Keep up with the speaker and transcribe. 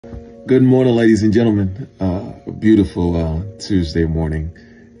Good morning, ladies and gentlemen. A beautiful Tuesday morning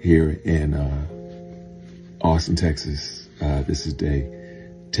here in Austin, Texas. This is day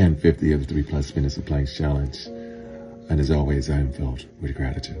 1050 of the 3+ Minutes of Planks Challenge. And as always, I am filled with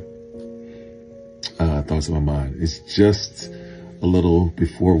gratitude. Thoughts on my mind. It's just a little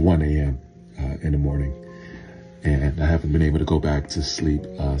before 1 a.m. In the morning. And I haven't been able to go back to sleep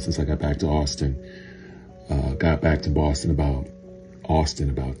since I got back to Austin. Got back to Boston about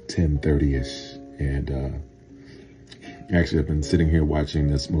 10:30ish, and actually I've been sitting here watching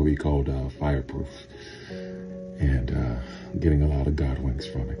this movie called Fireproof, and getting a lot of God winks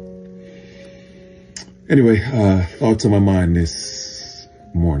from it. Anyway, thoughts on my mind this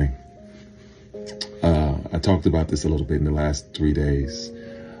morning. I talked about this a little bit in the last 3 days.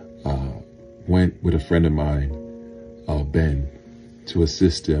 Went with a friend of mine, Ben, to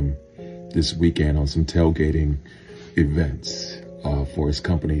assist him this weekend on some tailgating events for his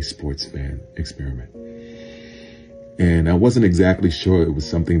company, Sports Fan Experiment. And I wasn't exactly sure it was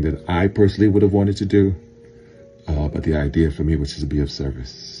something that I personally would have wanted to do, but the idea for me was just to be of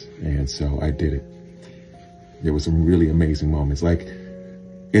service. And so I did it. There were some really amazing moments. Like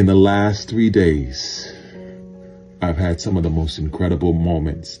in the last 3 days, I've had some of the most incredible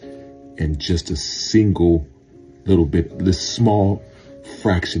moments in just a single little bit, this small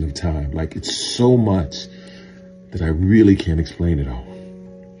fraction of time. Like it's so much that I really can't explain it all.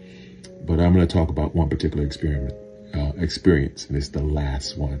 But I'm going to talk about one particular experience, and it's the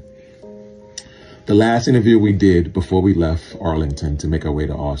last one. The last interview we did before we left Arlington to make our way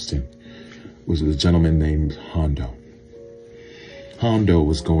to Austin was with a gentleman named Hondo. Hondo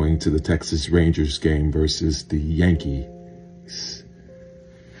was going to the Texas Rangers game versus the Yankees.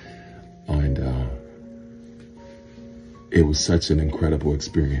 And it was such an incredible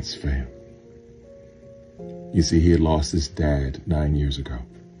experience for him. You see, he had lost his dad 9 years ago.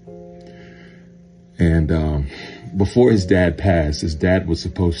 And before his dad passed, his dad was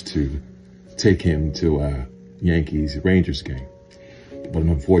supposed to take him to a Yankees-Rangers game. But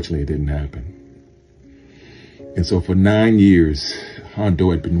unfortunately, it didn't happen. And so for 9 years,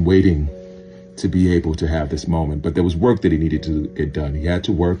 Hondo had been waiting to be able to have this moment. But there was work that he needed to get done. He had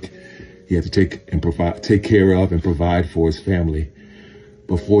to work. He had to take care of and provide for his family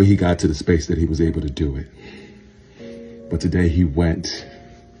before he got to the space that he was able to do it. But today he went,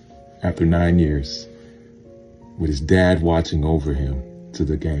 after 9 years, with his dad watching over him to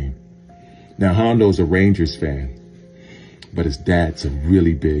the game. Now, Hondo's a Rangers fan, but his dad's a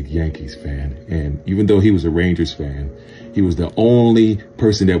really big Yankees fan. And even though he was a Rangers fan, he was the only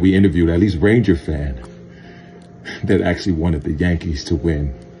person that we interviewed, at least Ranger fan, that actually wanted the Yankees to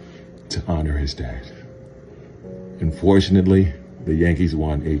win to honor his dad. Unfortunately, the Yankees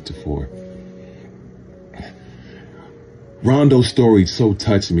won 8-4. Hondo's story so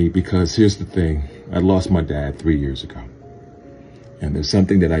touched me because here's the thing. I lost my dad 3 years ago. And there's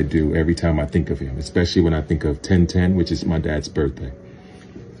something that I do every time I think of him, especially when I think of 10/10, which is my dad's birthday.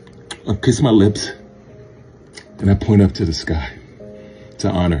 I kiss my lips and I point up to the sky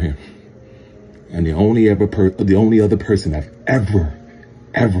to honor him. And the only other person I've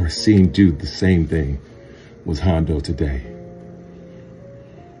ever seen do the same thing was Hondo today.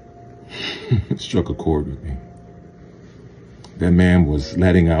 It struck a chord with me. That man was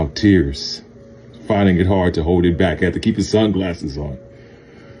letting out tears, finding it hard to hold it back, had to keep his sunglasses on.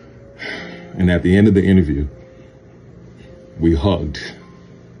 And at the end of the interview, we hugged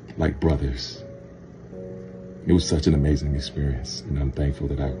like brothers. It was such an amazing experience, and I'm thankful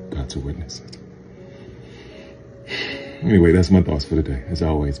that I got to witness it. Anyway, that's my thoughts for today. As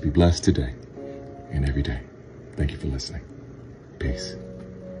always, be blessed today and every day. Thank you for listening. Peace.